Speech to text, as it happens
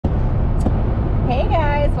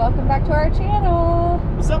welcome back to our channel.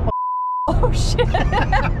 What's up? Oh shit.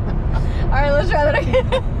 Alright, let's try that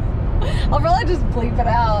again. I'll probably just bleep it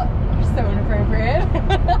out. You're so inappropriate.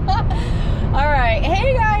 Alright,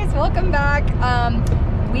 hey guys, welcome back.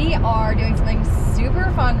 We are doing something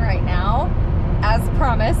super fun right now. As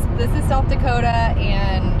promised, this is South Dakota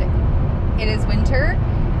and it is winter.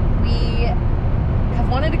 We have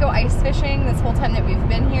wanted to go ice fishing this whole time that we've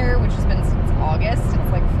been here, which has been since August.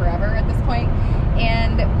 It's like forever at this point.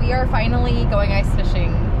 And we are finally going ice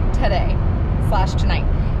fishing today / tonight.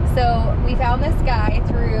 So we found this guy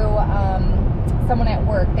through someone at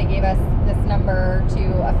work. They gave us this number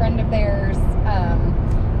to a friend of theirs,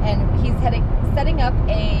 and he's setting up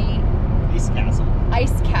a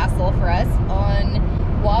ice castle for us on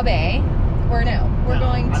Waubay. Or no, we're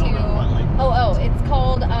going to it's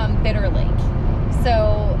called Bitter Lake.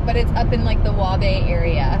 So, but it's up in like the Waubay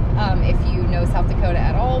area, if you know South Dakota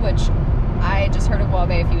at all, which I just heard of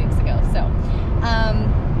Waubay a few weeks ago. So,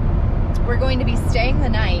 we're going to be staying the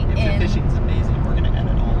night. If the fishing's amazing, we're going to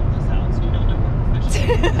edit all of this out so you don't know where we're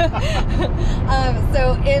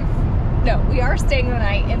fishing. We are staying the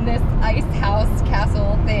night in this ice house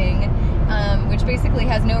castle thing, which basically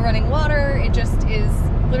has no running water. It just is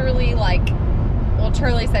literally like, well,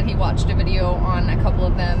 Charlie said he watched a video on a couple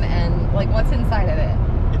of them, and like, what's inside of it?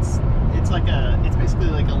 It's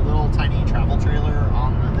basically like a little tiny travel trailer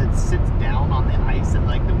that sits down on the ice, and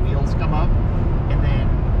like the wheels come up, and then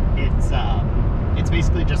it's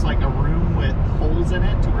basically just like a room with holes in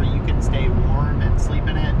it to where you can stay warm and sleep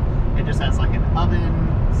in it. It just has like an oven,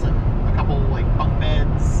 a couple like bunk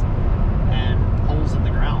beds, and holes in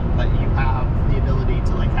the ground, but you have the ability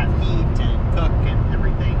to like have heat and cook and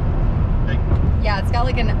everything. Yeah, it's got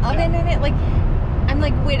like an oven in it. Like, I'm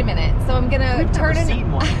like, wait a minute. So I'm gonna turn We've never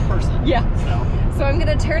seen one in person. Yeah. So I'm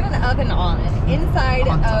gonna turn an oven on inside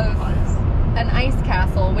of an ice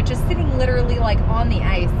castle, which is sitting literally like on the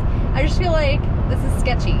ice. I just feel like this is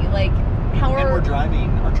sketchy. Like, how we're driving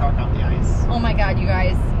our truck on the ice. Oh my god, you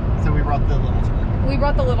guys. So we brought the little truck. We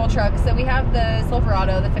brought the little truck. So we have the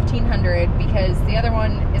Silverado, the 1500, because the other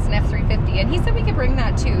one is an F350, and he said we could bring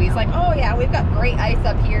that too. He's like, oh yeah, we've got great ice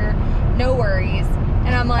up here, no worries.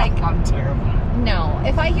 And I'm like, I'm terrified. No,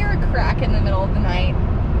 if I hear a crack in the middle of the night,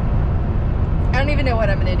 I don't even know what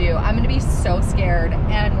I'm gonna do. I'm gonna be so scared,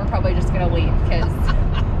 and we're probably just gonna leave because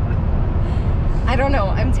I don't know.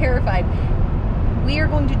 I'm terrified. We are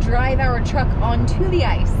going to drive our truck onto the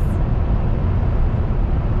ice.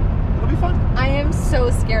 It'll be fun. I am so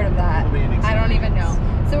scared of that. I don't even know.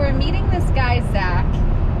 So we're meeting this guy, Zach,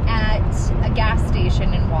 at a gas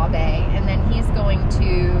station in Waubay, and then he's going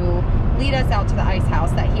to lead us out to the ice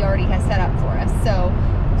house that he already has set up for us. So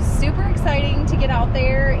super exciting to get out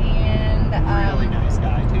there, and really nice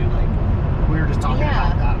guy too. Like, we were just talking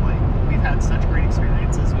about that. Like, we've had such great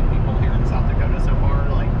experiences with people here in South Dakota so far.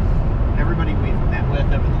 Like, everybody we've met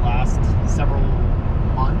with over the last several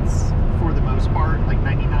months, for the most part, like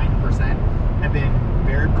 99%, have been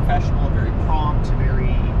very professional, very prompt,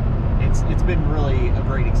 it's been really a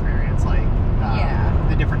great experience. Like,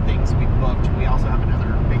 the different things we've booked. We also have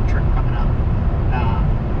another big trip coming up,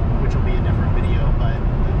 which will be a different video, but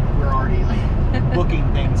we're already like booking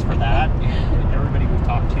things for that, and everybody we've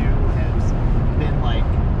talked to has been like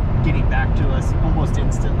getting back to us almost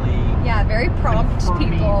instantly. Yeah, very prompt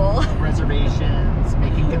people. Reservations,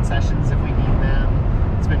 making concessions if we need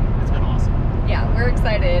them. It's been awesome. Yeah, we're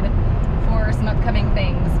excited for some upcoming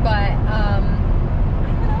things, but I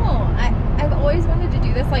don't know. I've always wanted to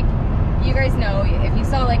do this. Like, you guys know, if you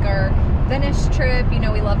saw like our Venice trip, you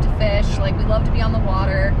know we love to fish. Like, we love to be on the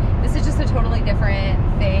water. This is just a totally different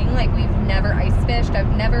thing. Like, we've never ice fished.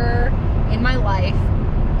 I've never in my life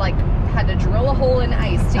like had to drill a hole in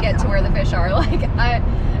ice to get to where the fish are. Like,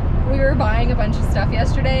 we were buying a bunch of stuff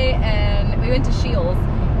yesterday, and we went to Shields,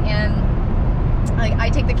 and like, I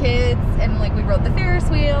take the kids, and like, we rode the Ferris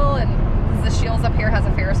wheel, and the Shields up here has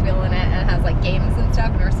a Ferris wheel in it, and it has like games and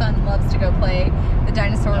stuff, and our son loves to go play the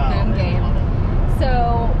dinosaur boom game.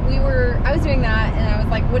 So I was doing that, and I was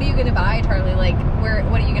like, what are you gonna buy, Charlie? Like,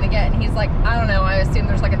 what are you gonna get? And he's like, I don't know, I assume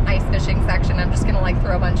there's like an ice fishing section. I'm just gonna like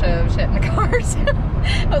throw a bunch of shit in the cart.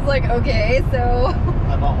 I was like, okay, so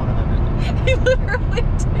I bought one of everything. He literally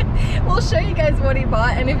did. We'll show you guys what he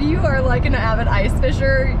bought, and if you are like an avid ice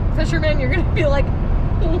fisherman, you're gonna be like,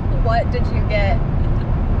 what did you get?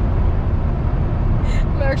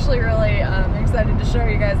 I'm actually really excited to show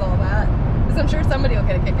you guys all that, because I'm sure somebody will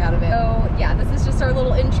get a kick out of it. So yeah, this is just our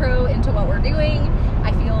little intro into what we're doing.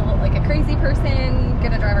 I feel like a crazy person,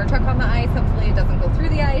 gonna drive our truck on the ice. Hopefully it doesn't go through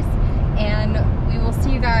the ice, and we will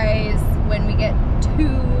see you guys when we get to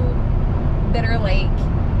Bitter Lake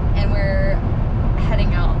and we're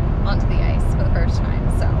heading out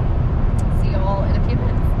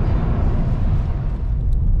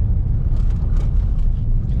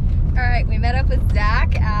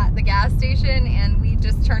gas station and we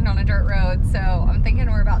just turned on a dirt road, so I'm thinking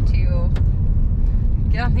we're about to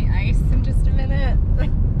get on the ice in just a minute.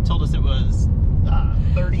 Told us it was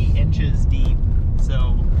 30 inches deep, so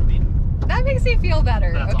I mean, that makes me feel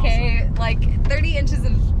better. That's okay, awesome. Like 30 inches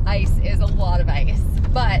of ice is a lot of ice,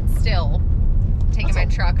 but still taking my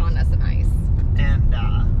truck onto some ice.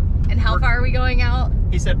 And how far are we going out?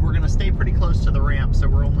 He said we're gonna stay pretty close to the ramp, so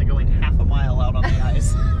we're only going half a mile out on the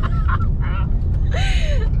ice.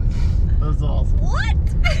 That was awesome. What?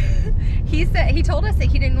 He told us that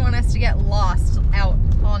he didn't want us to get lost out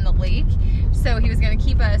on the lake, so he was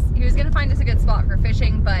gonna find us a good spot for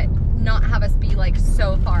fishing, but not have us be like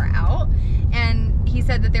so far out. And he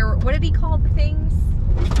said that there were, what did he call the things?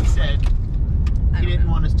 He said he didn't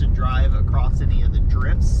want us to drive across any of the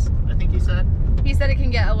drifts, I think he said. He said it can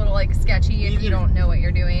get a little like sketchy if you don't know what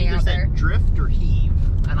you're doing out there. Either said drift or heave.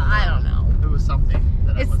 I don't know. It was something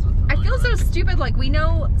that I wasn't familiar I feel so with. stupid. Like, we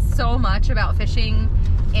know so much about fishing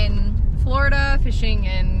in Florida, fishing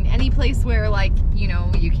in any place where, like, you know,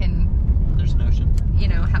 you can, There's an ocean. you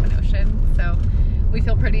know, have an ocean. So we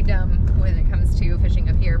feel pretty dumb when it comes to fishing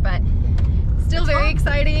up here, but still It's very fun.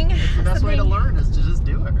 exciting. It's the best way to learn is to just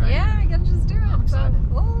do it, right? Yeah, I gotta just do it. I'm excited.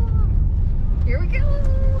 So, oh, here we go.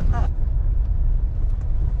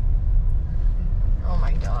 Oh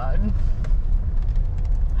my God.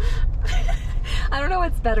 I don't know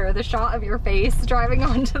what's better, the shot of your face driving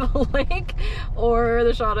onto the lake or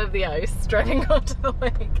the shot of the ice driving onto the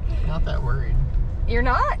lake. Not that worried. You're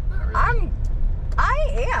not? Not really.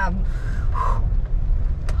 I am. Oh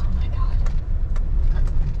my God.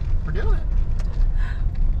 We're doing it.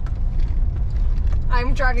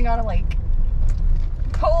 I'm driving on a lake.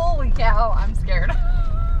 Holy cow, I'm scared.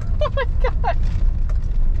 Oh my God.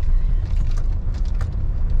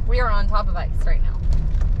 We are on top of ice right now.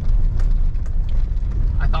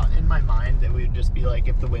 I thought in my mind that we would just be like,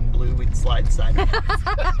 if the wind blew, we'd slide sideways.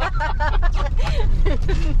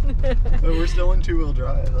 But we're still in two-wheel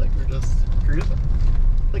drive. Like, we're just cruising.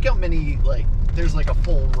 Look how many, like, there's like a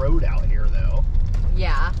full road out here, though.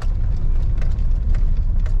 Yeah.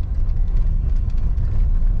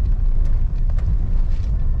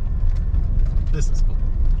 This is cool.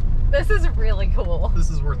 This is really cool.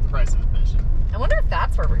 This is worth the price of admission. I wonder if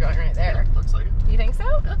that's where we're going right there. Yeah, looks like it. You think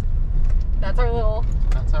so? Yeah. That's our little,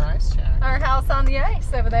 That's our ice shack. our house on the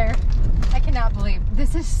ice over there. I cannot believe,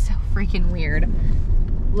 this is so freaking weird.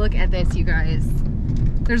 Look at this, you guys.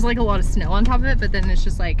 There's like a lot of snow on top of it, but then it's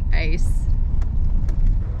just like ice.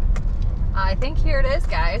 I think here it is,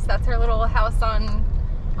 guys. That's our little house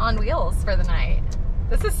on wheels for the night.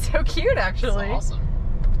 This is so cute, actually. That's awesome.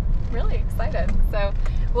 Really excited. So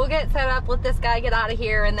we'll get set up, let this guy get out of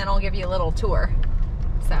here, and then I'll give you a little tour.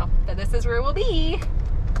 So, but this is where we'll be.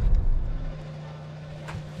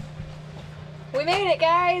 We made it,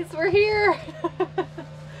 guys. We're here.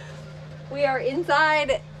 We are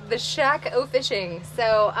inside the Shack O Fishing.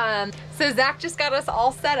 So, so Zach just got us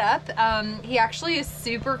all set up. He actually is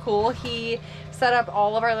super cool. He set up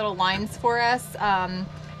all of our little lines for us.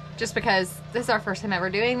 Just because this is our first time ever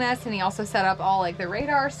doing this, and he also set up all like the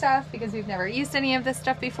radar stuff because we've never used any of this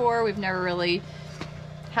stuff before. We've never really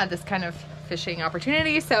had this kind of fishing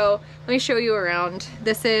opportunity. So let me show you around.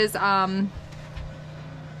 This is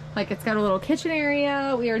like, it's got a little kitchen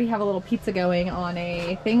area. We already have a little pizza going on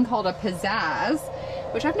a thing called a pizzazz,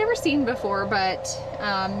 which I've never seen before, but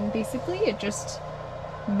basically it just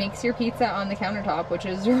makes your pizza on the countertop, which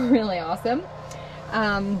is really awesome.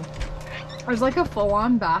 There's like a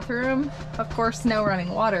full-on bathroom. Of course, no running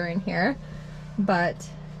water in here, but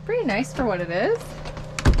pretty nice for what it is.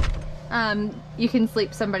 You can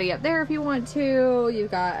sleep somebody up there if you want to.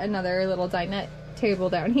 You've got another little dinette table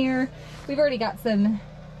down here. We've already got some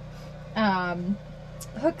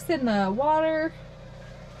hooks in the water.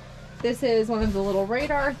 This is one of the little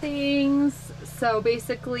radar things. So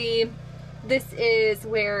basically, this is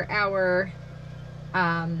where our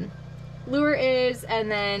lure is, and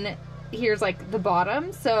then here's like the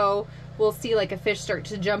bottom, so we'll see like a fish start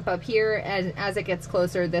to jump up here, and as it gets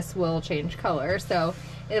closer this will change color, so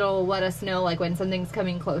it'll let us know like when something's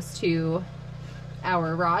coming close to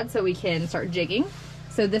our rod so we can start jigging.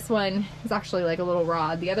 So this one is actually like a little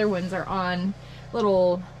rod. The other ones are on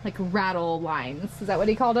little like rattle lines. Is that what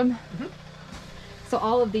he called them? Mm-hmm. So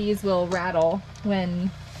all of these will rattle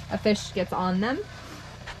when a fish gets on them,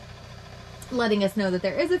 letting us know that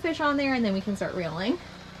there is a fish on there, and then we can start reeling.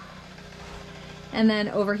 And then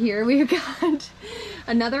over here we've got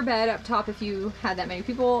another bed up top if you had that many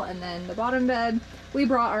people, and then the bottom bed. We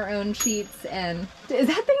brought our own sheets, and is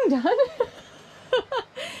that thing done?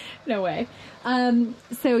 No way.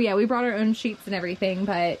 So yeah, we brought our own sheets and everything,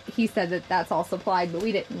 but he said that that's all supplied, but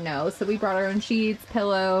we didn't know. So we brought our own sheets,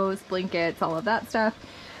 pillows, blankets, all of that stuff.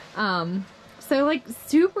 So like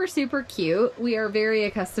super, super cute. We are very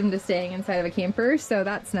accustomed to staying inside of a camper, so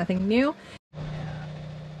that's nothing new.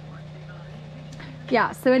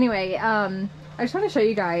 Yeah, so anyway, I just want to show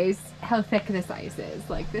you guys how thick this ice is.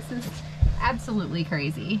 Like, this is absolutely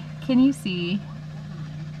crazy. Can you see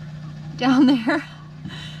down there?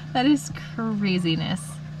 That is craziness.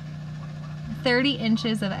 30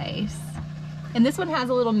 inches of ice. And this one has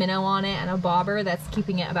a little minnow on it and a bobber that's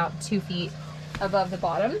keeping it about 2 feet above the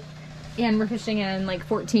bottom. And we're fishing in like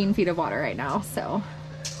 14 feet of water right now, so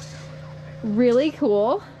really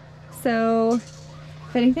cool. So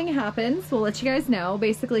if anything happens, we'll let you guys know.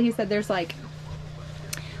 Basically, he said there's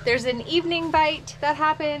an evening bite that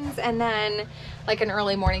happens and then like an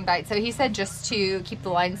early morning bite. So he said just to keep the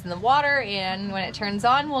lines in the water, and when it turns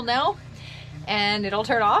on, we'll know and it'll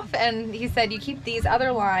turn off. And he said you keep these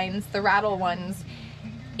other lines, the rattle ones,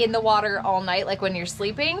 in the water all night, like when you're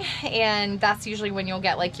sleeping, and that's usually when you'll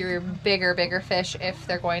get like your bigger fish. If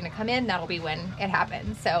they're going to come in, that'll be when it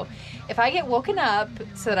happens. So if I get woken up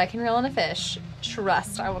so that I can reel in a fish,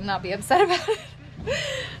 trust I will not be upset about it.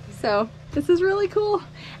 So this is really cool,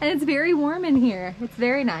 and it's very warm in here. It's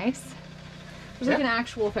very nice. There's like an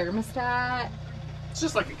actual thermostat. It's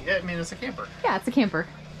just like I mean, it's a camper. Yeah, it's a camper.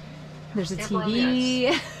 There's a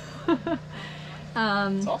TV.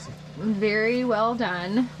 It's awesome. Very well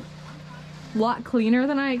done. A lot cleaner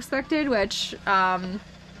than I expected, which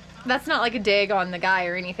that's not like a dig on the guy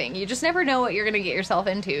or anything. You just never know what you're gonna get yourself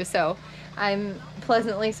into, so I'm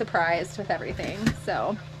pleasantly surprised with everything.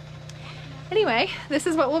 So anyway, this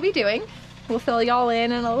is what we'll be doing. We'll fill y'all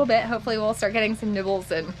in a little bit. Hopefully we'll start getting some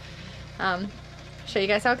nibbles and show you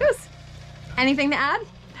guys how it goes. Anything to add?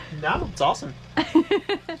 No, it's awesome.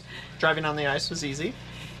 Driving on the ice was easy.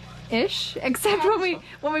 Ish, except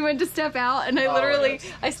when we went to step out, and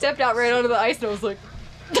I stepped out right onto the ice and I was like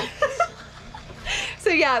so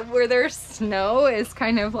yeah, where there's snow is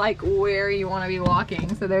kind of like where you want to be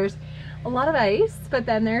walking. So there's a lot of ice, but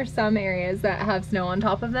then there's some areas that have snow on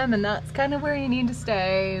top of them, and that's kind of where you need to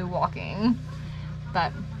stay walking.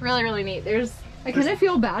 But really neat. I kind of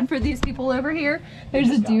feel bad for these people over here. There's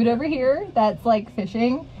a dude over here that's like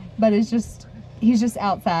fishing, but he's just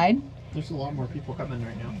outside. There's a lot more people coming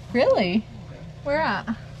right now. Really? Where at?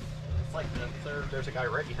 It's like there's a guy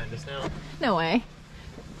right behind us now. No way.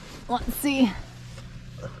 Let's see.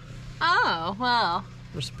 Oh, wow.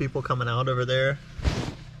 There's people coming out over there,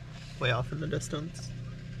 way off in the distance.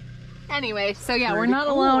 Anyway, so yeah, we're not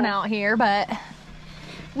alone out here, but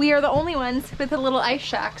we are the only ones with a little ice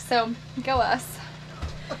shack, so go us.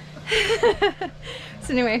 So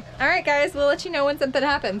anyway, all right guys, we'll let you know when something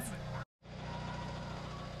happens.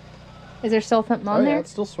 Is there still something on there? Yeah,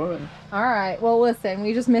 it's still swimming. All right, well listen,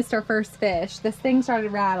 we just missed our first fish. This thing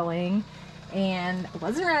started rattling and I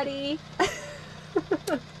wasn't ready.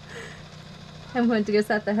 I went to go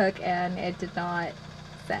set the hook and it did not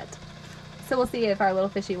set. So we'll see if our little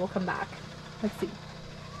fishy will come back. Let's see.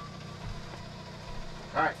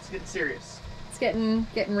 All right, it's getting serious. It's getting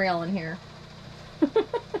real in here.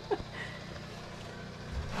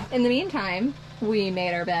 In the meantime, we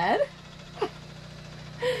made our bed.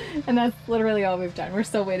 And that's literally all we've done. We're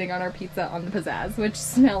still waiting on our pizza on the pizzazz, which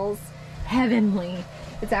smells heavenly.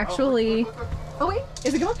 It's actually... Oh wait,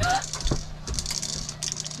 is it going?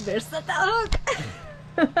 There's the hook!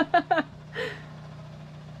 I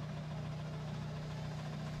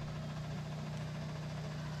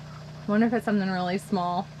wonder if it's something really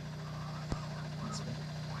small.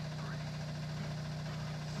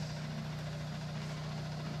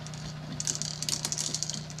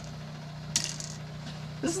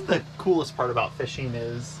 This is the coolest part about fishing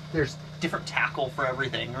is there's different tackle for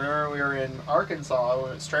everything. Remember we were in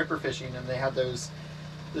Arkansas striper fishing and they had those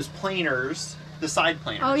planers, the side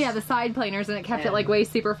planers. Oh yeah, the side planers, and it kept it like way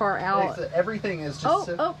super far out. Everything is just...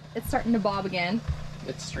 Oh, it's starting to bob again.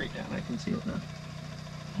 It's straight down, I can see it now.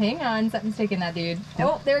 Hang on, something's taking that dude. Yep.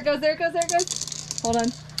 Oh, there it goes, there it goes, there it goes. Hold on.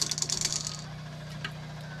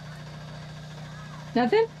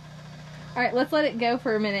 Nothing? Alright, let's let it go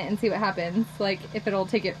for a minute and see what happens. Like, if it'll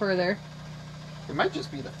take it further. It might just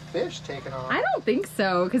be the fish taking off. I don't think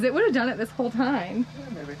so, because it would have done it this whole time. Yeah,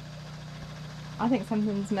 maybe. I think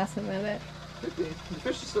something's messing with it. Could be. The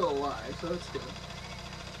fish is still alive, so that's good.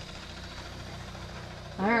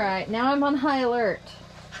 Alright, now I'm on high alert.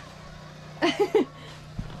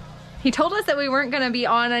 He told us that we weren't going to be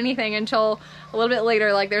on anything until a little bit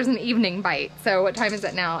later, like there's an evening bite. So what time is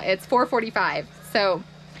it now? It's 4:45. So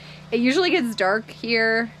it usually gets dark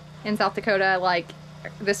here in South Dakota like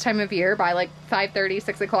this time of year. By like 5:30,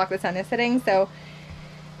 6 o'clock, the sun is setting. So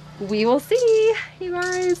we will see, you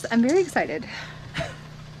guys. I'm very excited.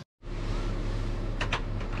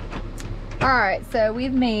 All right, so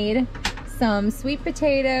we've made some sweet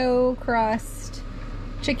potato crust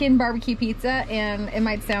chicken barbecue pizza, and it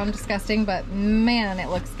might sound disgusting, but man, it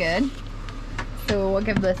looks good. So we'll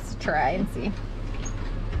give this a try and see.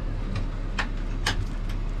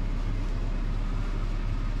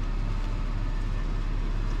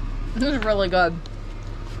 This is really good.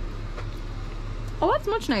 Oh, that's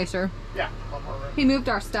much nicer. Yeah, one more room. He moved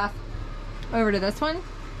our stuff over to this one,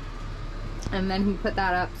 and then he put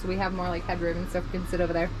that up so we have more like headroom and stuff we can sit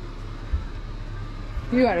over there.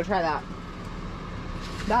 You gotta try that.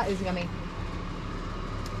 That is yummy.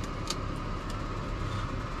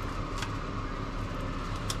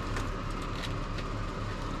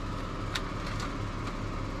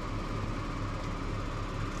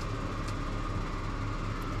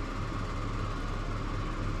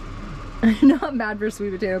 Not bad for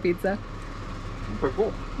sweet potato pizza. Pretty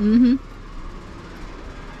cool. Mm-hmm.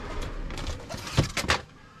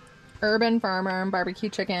 Urban farmer barbecue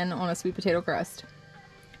chicken on a sweet potato crust.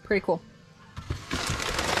 Pretty cool.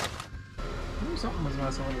 I knew something was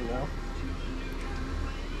messing with it though.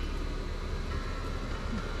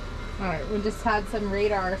 Alright, we just had some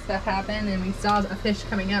radar stuff happen and we saw a fish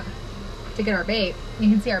coming up to get our bait. You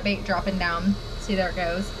can see our bait dropping down. See, there it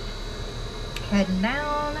goes. Heading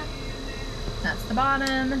down. That's the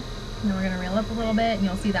bottom. And then we're going to reel up a little bit and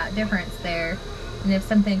you'll see that difference there. And if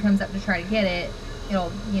something comes up to try to get it,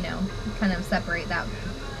 it'll, you know, kind of separate that.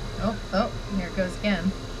 Oh, oh, there it goes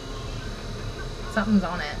again. Something's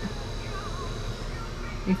on it.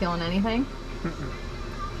 You feeling anything?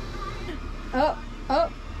 Oh,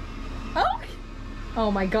 oh, oh.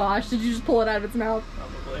 Oh my gosh, did you just pull it out of its mouth?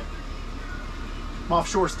 Probably. I'm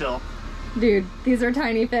offshore still. Dude, these are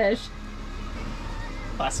tiny fish.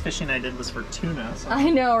 Last fishing I did was for tuna. So. I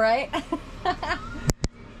know, right?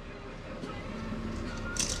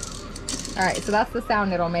 Alright, so that's the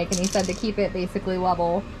sound it'll make, and he said to keep it basically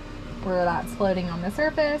level where that's floating on the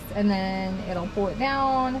surface, and then it'll pull it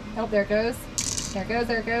down. Oh, there it goes. There it goes,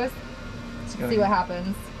 there it goes. See what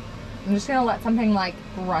happens. I'm just gonna let something like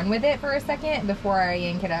run with it for a second before I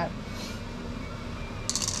yank it up.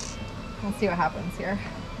 We'll see what happens here.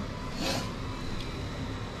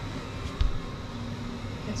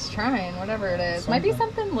 It's trying, whatever it is. Might be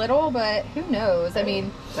something little, but who knows? I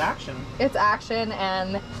mean, it's action. It's action,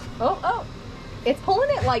 and oh, oh, it's pulling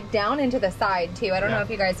it like down into the side too. I don't know if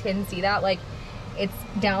you guys can see that. Like, it's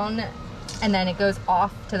down, and then it goes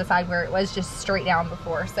off to the side where it was just straight down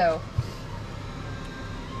before. So,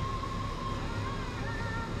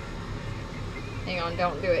 hang on,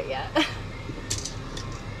 don't do it yet.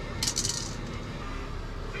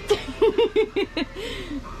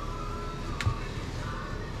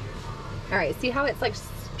 Alright, see how it's like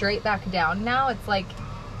straight back down now? It's like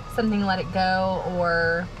something let it go,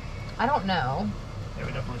 or I don't know. Yeah,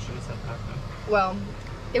 we definitely should have said that then. Well,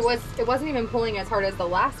 it wasn't even pulling as hard as the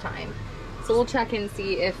last time. So we'll check and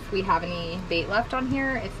see if we have any bait left on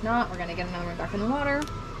here. If not, we're gonna get another one back in the water.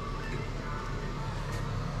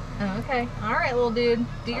 Oh, okay. Alright, little dude.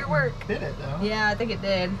 Do your work. Did it though? Yeah, I think it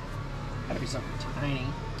did. Gotta be something tiny.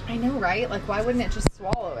 I know, right? Like, why wouldn't it just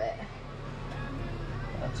swallow it?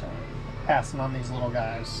 That's all right. Passing on these little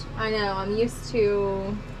guys. I know, I'm used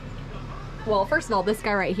to, well, first of all, this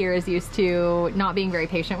guy right here is used to not being very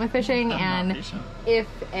patient with fishing, and if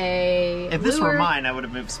this were mine, I would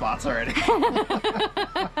have moved spots already.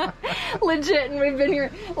 Legit, and we've been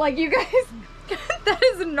here, like, you guys, that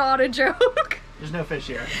is not a joke. There's no fish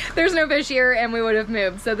here. There's no fish here, and we would have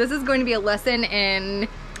moved. So this is going to be a lesson in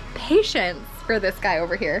patience for this guy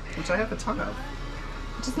over here. Which I have a ton of.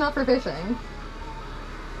 Just not for fishing.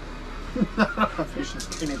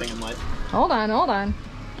 Anything in life. Hold on, hold on.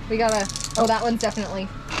 We gotta. Oh, that one's definitely.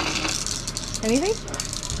 Anything?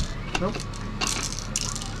 Nope.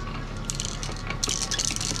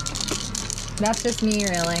 That's just me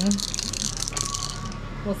reeling.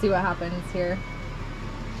 We'll see what happens here.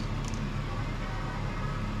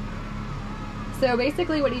 So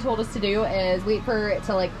basically what he told us to do is wait for it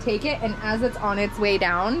to like take it, and as it's on its way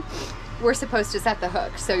down, we're supposed to set the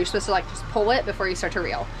hook. So you're supposed to like just pull it before you start to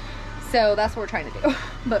reel. So that's what we're trying to do.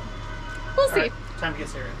 But we'll see. Right, time to get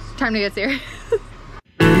serious. Time to get serious.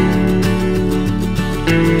 I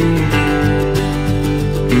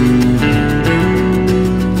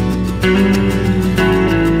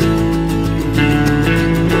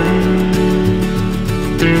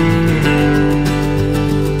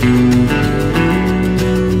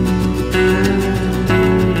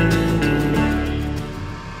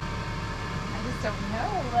just don't know.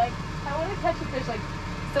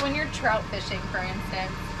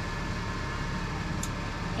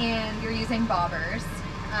 using bobbers,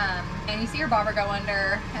 and you see your bobber go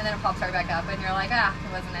under, and then it pops right back up, and you're like, ah,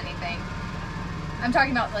 it wasn't anything. I'm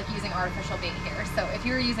talking about like using artificial bait here. So if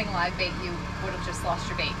you were using live bait, you would have just lost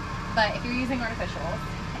your bait. But if you're using artificial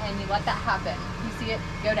and you let that happen, you see it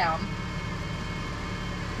go down,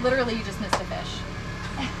 literally you just missed a fish.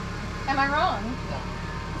 Am I wrong? No.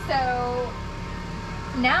 So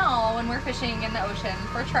now when we're fishing in the ocean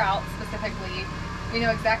for trout specifically, we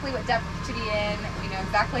know exactly what depth to be in, we know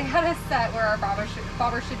exactly how to set where our bobber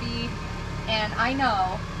should be, and I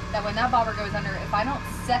know that when that bobber goes under, if I don't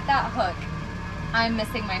set that hook, I'm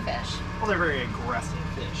missing my fish. Well, they're very aggressive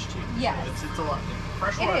fish too. Yes. So it's a lot different.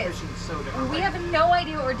 Freshwater fishing is so different. We have no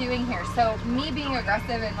idea what we're doing here, so me being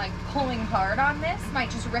aggressive and like pulling hard on this might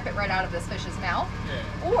just rip it right out of this fish's mouth.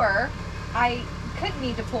 Yeah. Or I could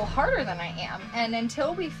need to pull harder than I am, and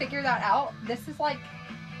until we figure that out, this is like,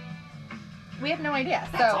 we have no idea.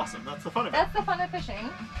 That's awesome. That's the fun of it. That's the fun of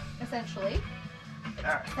fishing, essentially. All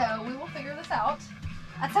right. So we will figure this out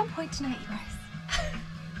at some point tonight, you guys.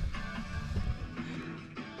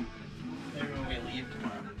 Maybe when we leave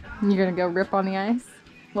tomorrow. You're gonna go rip on the ice?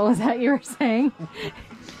 What was that you were saying?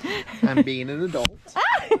 I'm being an adult.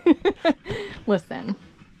 Listen.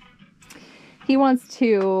 He wants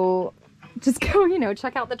to just go, you know,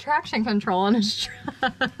 check out the traction control on his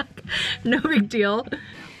truck. No big deal.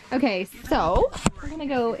 Okay, so we're gonna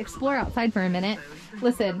go explore outside for a minute.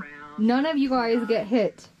 Listen, none of you guys get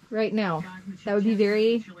hit right now. That would be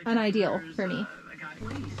very unideal for me.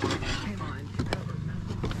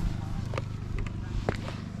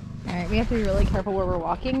 Alright, we have to be really careful where we're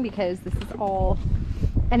walking because this is all,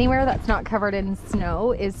 anywhere that's not covered in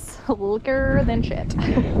snow is slicker than shit.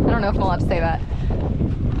 I don't know if I'm allowed to say that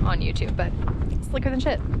on YouTube, but it's slicker than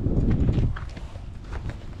shit.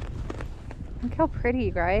 Look how pretty,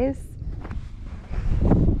 you guys.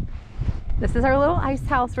 This is our little ice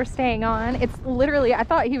house we're staying on. It's literally, I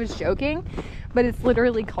thought he was joking, but it's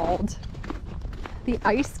literally called the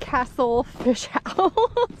Ice Castle Fish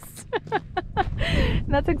House. And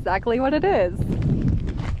that's exactly what it is.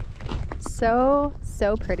 So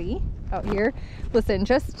pretty out here. Listen,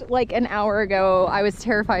 just like an hour ago, I was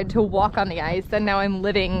terrified to walk on the ice, and now I'm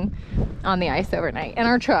living on the ice overnight. And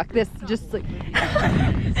our truck, this just like,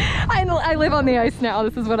 I live on the ice now.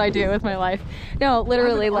 This is what I do with my life. No,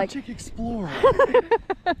 literally, I'm an like, Arctic explorer.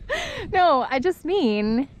 no, I just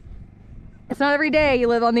mean, it's not every day you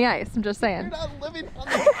live on the ice. I'm just saying. You're not living on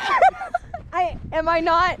the ice. Am I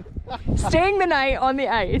not staying the night on the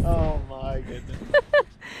ice? Oh my goodness.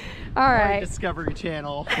 All right. Discovery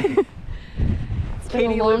Channel. It's been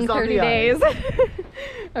Katie a long lives on 30 the days.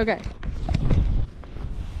 Okay.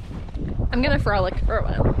 I'm gonna frolic for a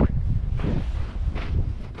while.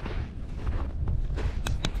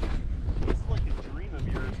 It's like a dream of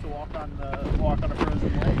yours to walk on a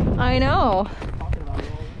frozen lake. I know. Talking about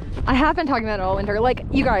it all winter. I have been talking about it all winter. Like,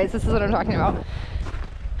 you guys, this is what I'm talking about.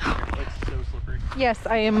 It's so slippery. Yes,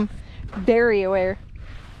 I am very aware.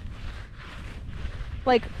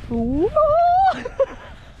 Like, whoa!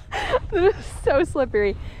 This is so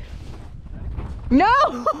slippery. No!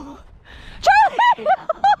 Charlie!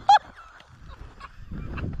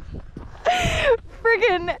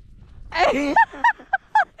 Friggin'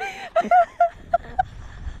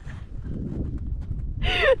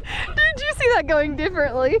 did you see that going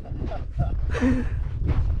differently?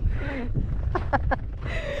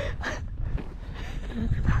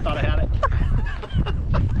 Thought I had it.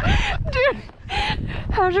 Dude,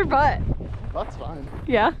 how's your butt? That's fine.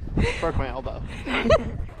 Yeah? Broke my elbow.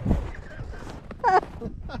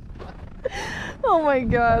 Oh my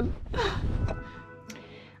god.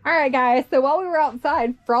 Alright guys, so while we were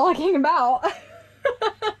outside frolicking about,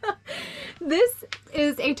 this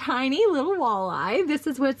is a tiny little walleye. This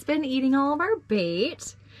is what's been eating all of our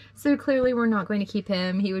bait. So clearly we're not going to keep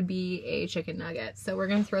him. He would be a chicken nugget. So we're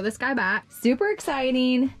going to throw this guy back. Super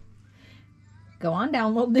exciting. Go on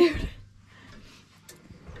down, little dude.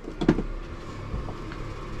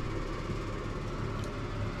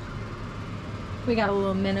 We got a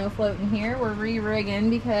little minnow floating here. We're re-rigging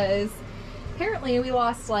because apparently we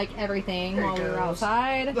lost like everything There while he we were goes.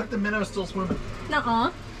 outside. Look, the minnow's still swimming.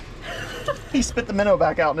 Nuh-uh. He spit the minnow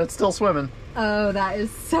back out and it's still swimming. Oh, that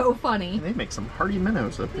is so funny. They make some hardy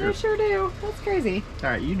minnows up They here. sure do. That's crazy.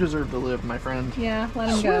 Alright, you deserve to live, my friend. Yeah, let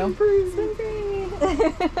him go. Swim free. Swim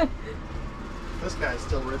free. This guy's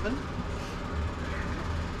still ripping.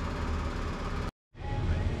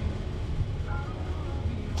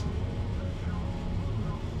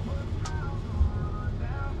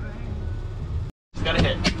 Got a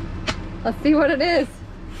hit. Let's see what it is.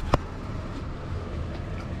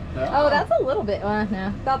 No. Oh, that's a little bit,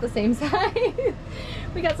 no, about the same size.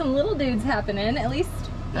 We got some little dudes happening. At least,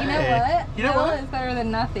 you know Hey, what? you know what? It's better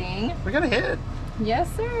than nothing. We got a hit.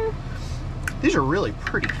 Yes, sir. These are really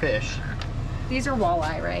pretty fish. These are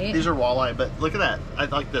walleye, right? These are walleye, but look at that. I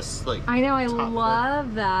like this, like, I know, I top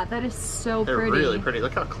love that. That is so They're pretty. really pretty.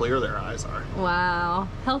 Look how clear their eyes are. Wow.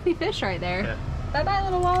 Healthy fish right there. Yeah. Bye-bye,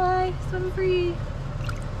 little walleye. Swim free.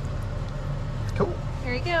 Cool.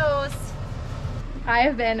 Here he goes. I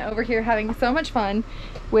have been over here having so much fun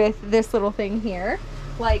with this little thing here.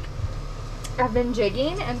 Like, I've been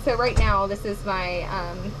jigging, and so right now this is my,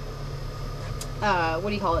 what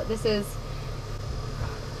do you call it? This is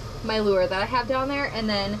my lure that I have down there, and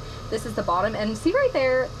then this is the bottom, and see right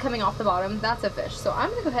there coming off the bottom, that's a fish. So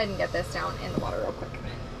I'm gonna go ahead and get this down in the water real quick.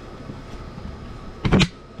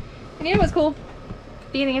 And you know what's cool?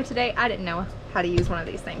 Beginning of today, I didn't know how to use one of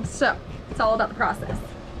these things, so it's all about the process.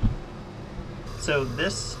 So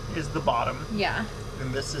this is the bottom, Yeah.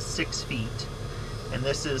 and this is 6 feet, and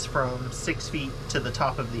this is from 6 feet to the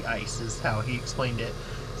top of the ice is how he explained it.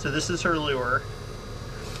 So this is her lure.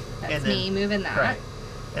 That's And then- me moving that. Right.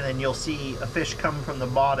 And then you'll see a fish come from the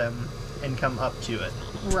bottom and come up to it.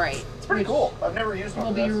 Right. It's pretty cool. I've never used one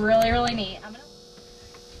Will of be this. really, really neat. I'm gonna...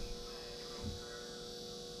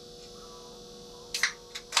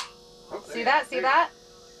 See that? See that?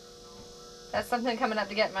 That's something coming up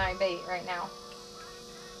to get my bait right now.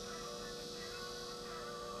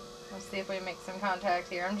 Let's see if we make some contact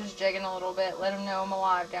here. I'm just jigging a little bit. Let him know I'm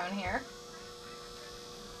alive down here.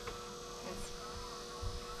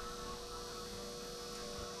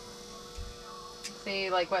 See,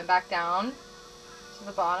 like went back down to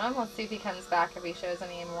the bottom. Let's see if he comes back, if he shows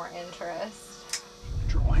any more interest.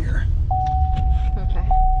 Draw here. Okay.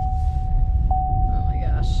 Oh my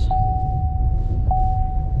gosh.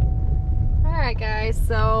 Alright guys,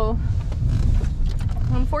 so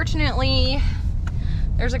unfortunately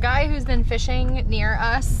there's a guy who's been fishing near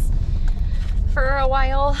us for a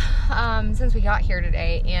while since we got here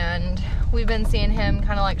today, and we've been seeing him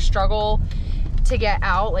kind of like struggle to get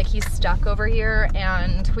out. Like he's stuck over here,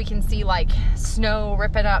 and we can see like snow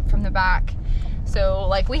ripping up from the back. So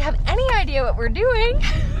like we have any idea what we're doing.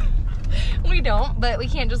 We don't, but we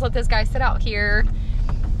can't just let this guy sit out here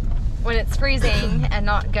when it's freezing and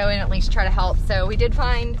not go and at least try to help. So we did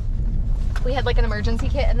find, we had like an emergency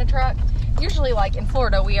kit in the truck. Usually like in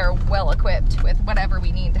Florida we are well equipped with whatever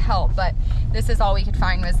we need to help, but this is all we could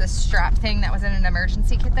find was this strap thing that was in an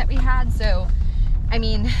emergency kit that we had. So I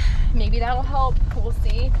mean, maybe that'll help, we'll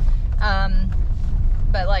see.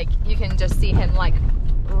 But like you can just see him like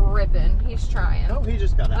ripping. He's trying. Oh, he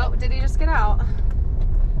just got out. Oh, did he just get out?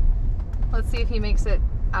 Let's see if he makes it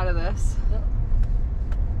out of this. Yep.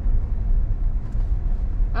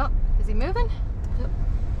 Oh, is he moving? Yep.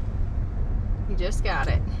 He just got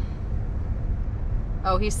it.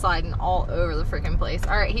 Oh, he's sliding all over the freaking place.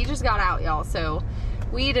 All right, he just got out, y'all. So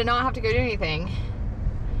we did not have to go do anything.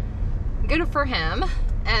 Good for him,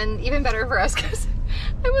 and even better for us, because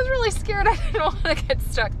I was really scared I didn't want to get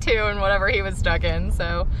stuck too in whatever he was stuck in.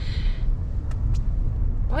 So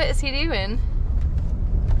what is he doing?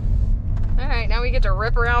 All right, now we get to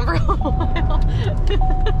rip around for a while.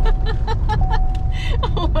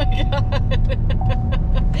 Oh my god.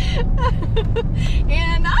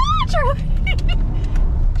 And Charlie.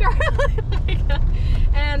 Charlie, oh my god.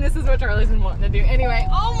 And this is what Charlie's been wanting to do. Anyway,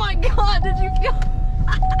 oh my god, did you feel?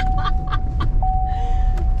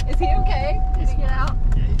 Is he okay? Did he get out?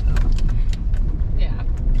 Yeah.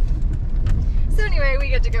 So anyway, we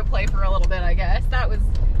get to go play for a little bit, I guess. That was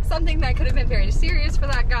something that could have been very serious for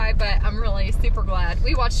that guy, but I'm really super glad.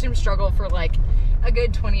 We watched him struggle for like a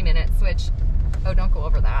good 20 minutes, which, oh, don't go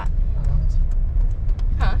over that.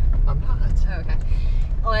 Huh? I'm not. Oh, okay.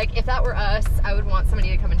 Like, if that were us, I would want somebody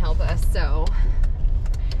to come and help us. So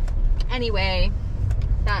anyway,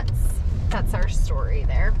 that's our story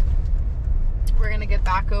there. We're gonna get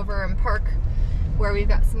back over and park where we've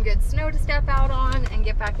got some good snow to step out on and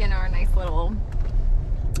get back in our nice little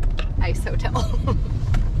ice hotel.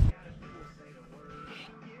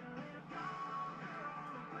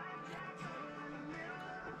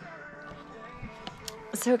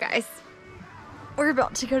 So guys, we're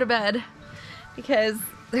about to go to bed because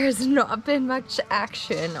there's not been much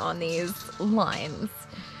action on these lines.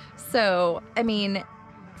 So, I mean,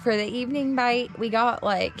 for the evening bite, we got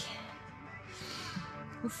like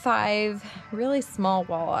 5 really small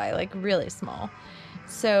walleye, like really small.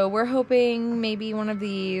 So we're hoping maybe one of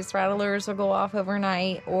these rattlers will go off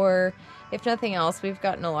overnight, or if nothing else, we've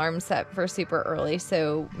got an alarm set for super early,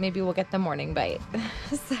 so maybe we'll get the morning bite.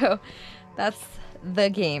 So that's the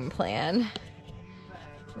game plan.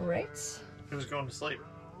 Right? He was going to sleep.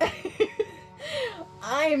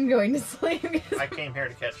 I'm going to sleep. I came here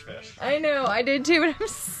to catch fish. I know, I did too, but I'm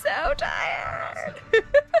so tired.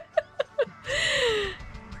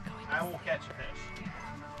 I will catch a fish.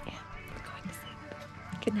 Yeah, we're going to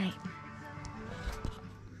sleep. Good night.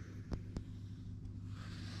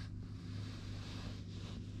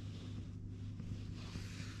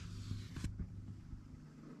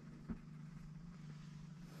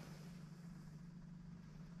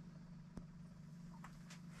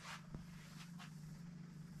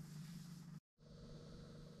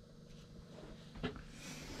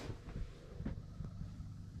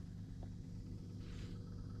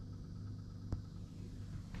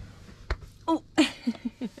 Oh.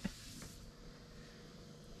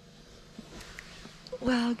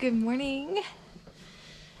 Well, good morning.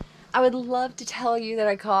 I would love to tell you that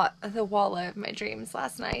I caught the walleye of my dreams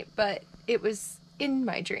last night, but it was in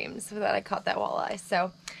my dreams that I caught that walleye.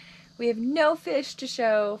 So we have no fish to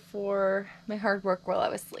show for my hard work while I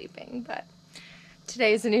was sleeping, but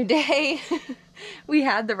today's a new day. We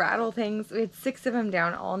had the rattle things. We had 6 of them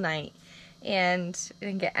down all night and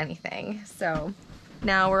didn't get anything. So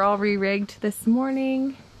now we're all re-rigged this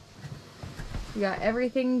morning. We got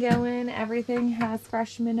everything going. Everything has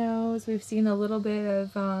fresh minnows. We've seen a little bit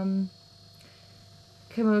of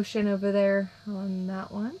commotion over there on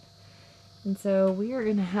that one. And so we are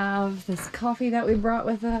gonna have this coffee that we brought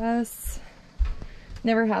with us.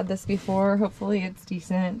 Never had this before. Hopefully it's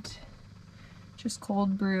decent. Just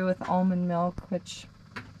cold brew with almond milk, which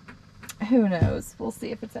who knows. We'll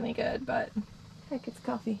see if it's any good, but heck, it's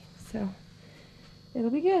coffee, so it'll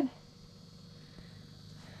be good.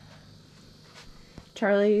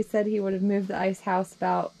 Charlie said he would have moved the ice house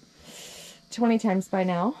about 20 times by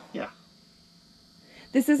now. Yeah.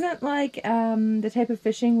 This isn't like the type of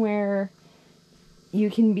fishing where you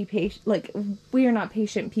can be patient. Like, we are not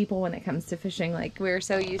patient people when it comes to fishing. Like, we're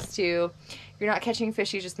so used to, you're not catching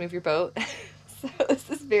fish, you just move your boat. So this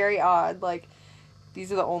is very odd. Like,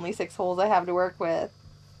 these are the only 6 holes I have to work with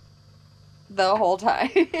the whole time.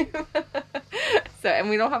 So, and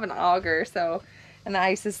we don't have an auger, so, and the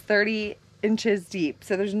ice is 30 inches deep,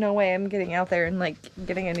 so there's no way I'm getting out there and like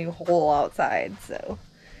getting a new hole outside. So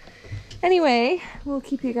anyway, we'll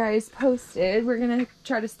keep you guys posted. We're gonna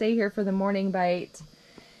try to stay here for the morning bite,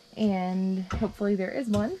 and hopefully there is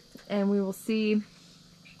one, and we will see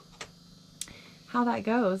how that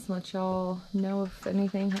goes. Let y'all know if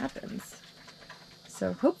anything happens.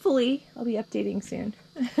 So hopefully I'll be updating soon.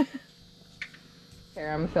 Here,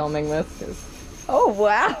 I'm filming this because, oh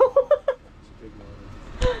wow.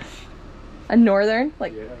 A northern?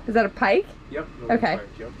 Like, yeah. Is that a pike? Yep. Okay.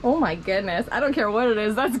 Pike, yep. Oh my goodness. I don't care what it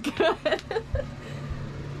is. That's good.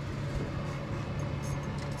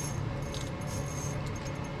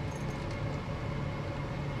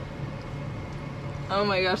 Oh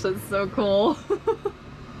my gosh, that's so cool.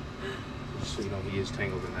 Just so you know, he is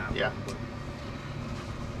tangled in that one. Yeah. But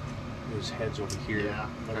his head's over here. Yeah.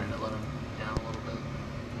 Trying to let him down a little bit.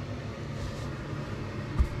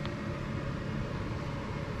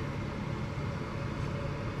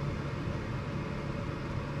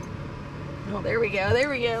 Oh, there we go. There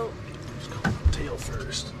we go. Let's call the tail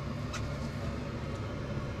first.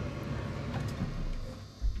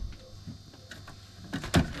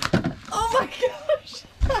 Oh my gosh.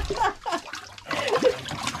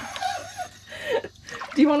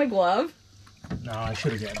 Do you want a glove? No, I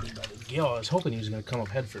should have grabbed him by the gill. I was hoping he was going to come up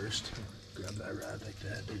head first. Grab that rod like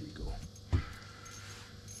that. There you go.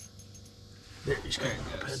 There, he's coming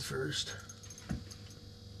up head first.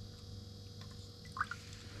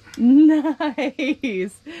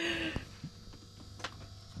 Nice.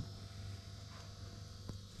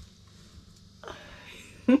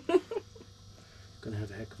 Gonna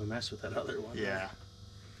have a heck of a mess with that other one. Yeah.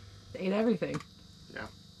 They ate everything. Yeah.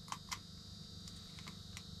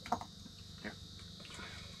 Here.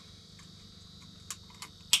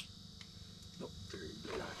 Oh, very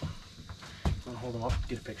good. Want to hold him up,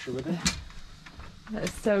 get a picture with it? That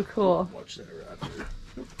is so cool. Watch that rod there.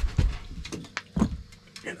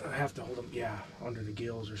 And I have to hold him, yeah, under the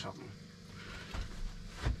gills or something.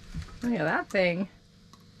 Look at that thing.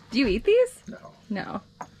 Do you eat these? No. No.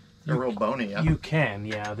 They're real bony, yeah. You can,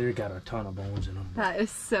 yeah. They've got a ton of bones in them. That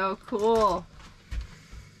is so cool.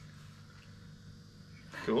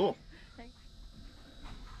 Cool.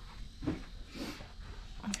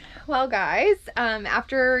 Well, guys,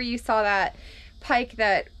 after you saw that pike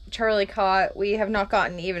that Charlie caught, we have not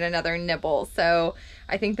gotten even another nibble. So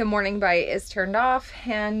I think the morning bite is turned off,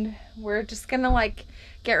 and we're just gonna like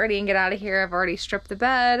get ready and get out of here. I've already stripped the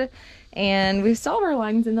bed, and we've still have our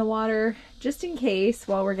lines in the water just in case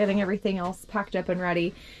while we're getting everything else packed up and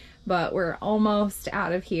ready. but we're almost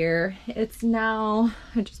out of here. It's now,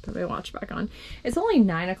 I just put my watch back on. It's only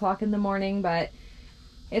 9 o'clock in the morning, but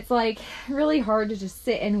it's like really hard to just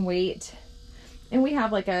sit and wait. And we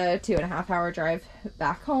have like a 2.5 hour drive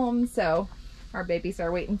back home, so our babies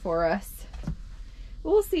are waiting for us.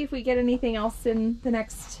 We'll see if we get anything else in the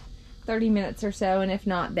next 30 minutes or so, and if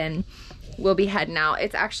not, then we'll be heading out.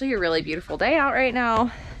 It's actually a really beautiful day out right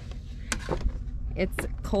now. It's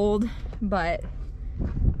cold, but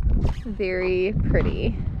very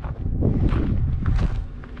pretty.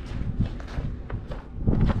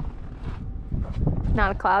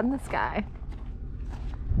 Not a cloud in the sky.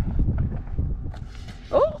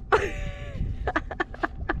 Oh!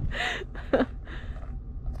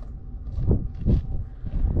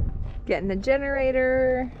 Getting the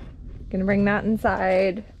generator. Gonna bring that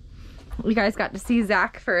inside. You guys got to see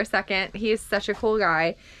Zach for a second. He is such a cool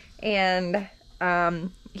guy, and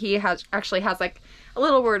he actually has like a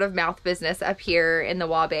little word of mouth business up here in the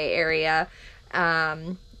Waubay area.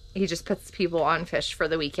 He just puts people on fish for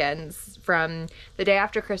the weekends from the day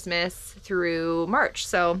after Christmas through March.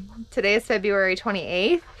 So today is February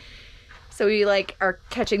 28th. So we like are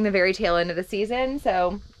catching the very tail end of the season.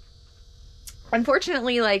 So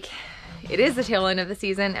unfortunately, like, it is the tail end of the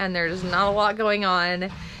season and there's not a lot going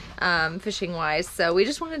on fishing wise. So we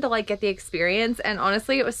just wanted to like get the experience, and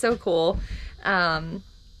honestly it was so cool.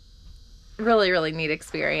 Really neat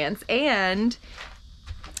experience. And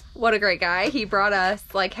what a great guy. He brought us,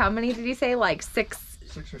 like, how many did he say? Like six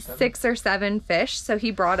or seven fish. So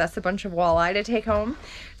he brought us a bunch of walleye to take home.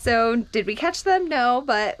 So did we catch them? No,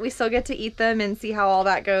 but we still get to eat them and see how all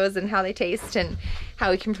that goes and how they taste and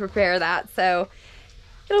how we can prepare that. So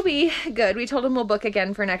it'll be good. We told him we'll book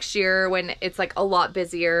again for next year when it's like a lot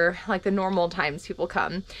busier, like the normal times people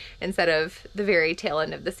come instead of the very tail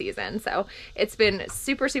end of the season. So it's been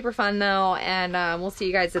super fun though, and we'll see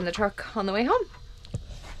you guys in the truck on the way home.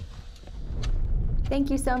 Thank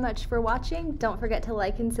you so much for watching. Don't forget to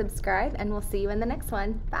like and subscribe, and we'll see you in the next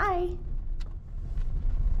one. Bye!